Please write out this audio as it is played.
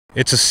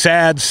It's a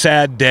sad,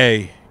 sad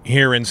day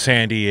here in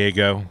San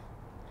Diego.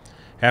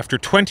 After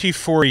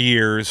 24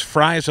 years,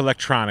 Fry's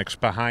Electronics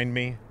behind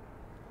me,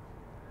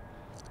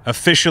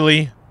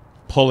 officially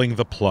pulling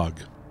the plug.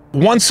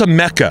 Once a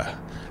mecca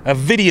of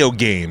video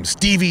games,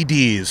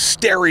 DVDs,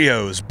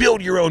 stereos,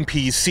 build your own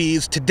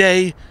PCs,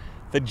 today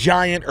the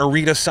giant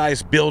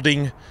arena-sized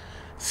building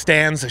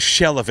stands a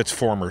shell of its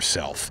former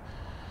self,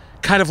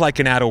 kind of like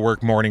an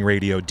out-of-work morning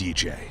radio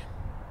DJ.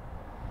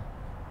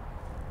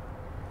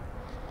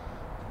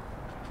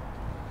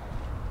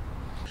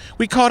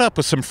 We caught up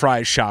with some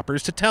Fry's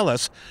shoppers to tell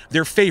us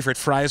their favorite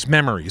Fry's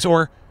memories,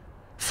 or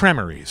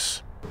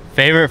fremeries.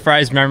 Favorite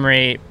Fry's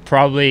memory,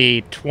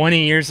 probably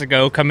 20 years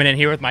ago, coming in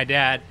here with my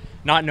dad,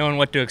 not knowing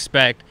what to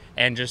expect,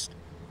 and just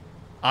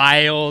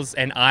aisles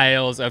and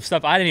aisles of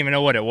stuff. I didn't even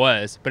know what it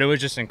was, but it was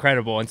just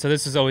incredible. And so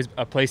this is always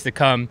a place to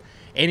come.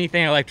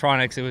 Anything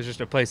electronics, it was just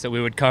a place that we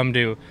would come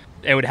to.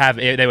 They would have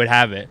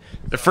it.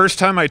 The first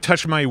time I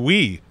touched my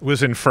Wii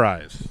was in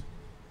Fry's.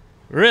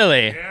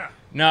 Really? Yeah.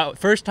 No,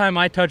 first time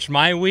I touched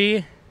my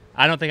Wii,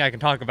 I don't think I can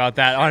talk about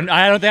that.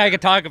 I don't think I can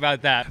talk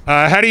about that.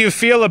 How do you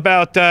feel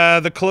about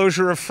the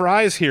closure of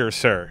Fry's here,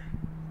 sir?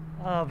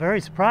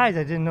 Very surprised.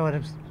 I didn't know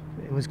it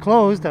was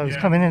closed. I was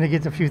coming in to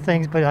get a few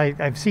things, but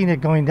I've seen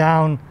it going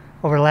down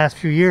over the last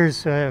few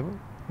years.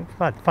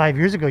 About 5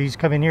 years ago, you used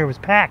to come in here, it was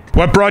packed.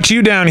 What brought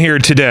you down here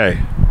today?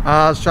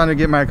 I was trying to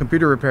get my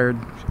computer repaired.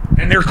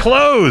 And they're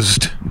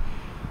closed.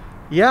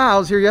 Yeah, I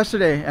was here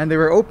yesterday and they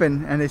were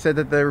open and they said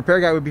that the repair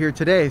guy would be here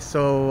today,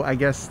 so I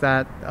guess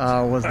that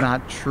was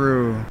not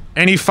true.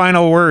 Any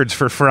final words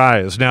for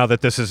Fry's now that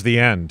this is the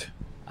end?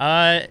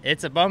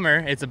 It's a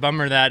bummer. It's a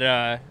bummer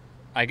that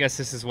I guess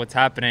this is what's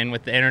happening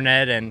with the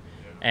internet,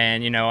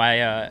 and you know,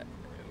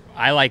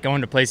 I like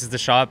going to places to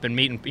shop and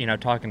meeting, you know,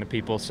 talking to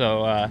people.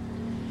 So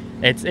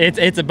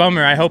it's a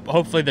bummer.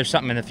 Hopefully there's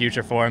something in the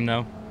future for him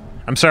though.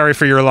 I'm sorry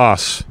for your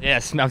loss.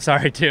 Yes, I'm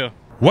sorry too.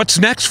 What's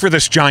next for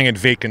this giant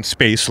vacant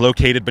space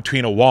located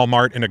between a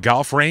Walmart and a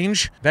golf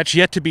range? That's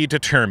yet to be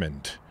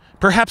determined.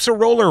 Perhaps a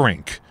roller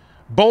rink,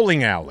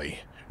 bowling alley,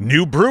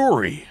 new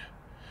brewery,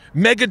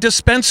 mega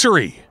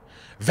dispensary,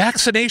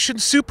 vaccination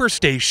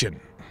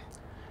superstation.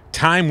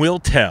 Time will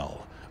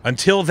tell.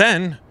 Until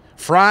then,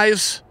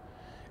 Fry's,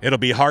 it'll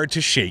be hard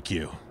to shake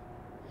you.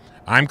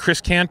 I'm Chris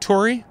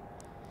Cantore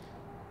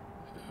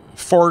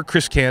for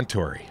Chris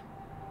Cantore.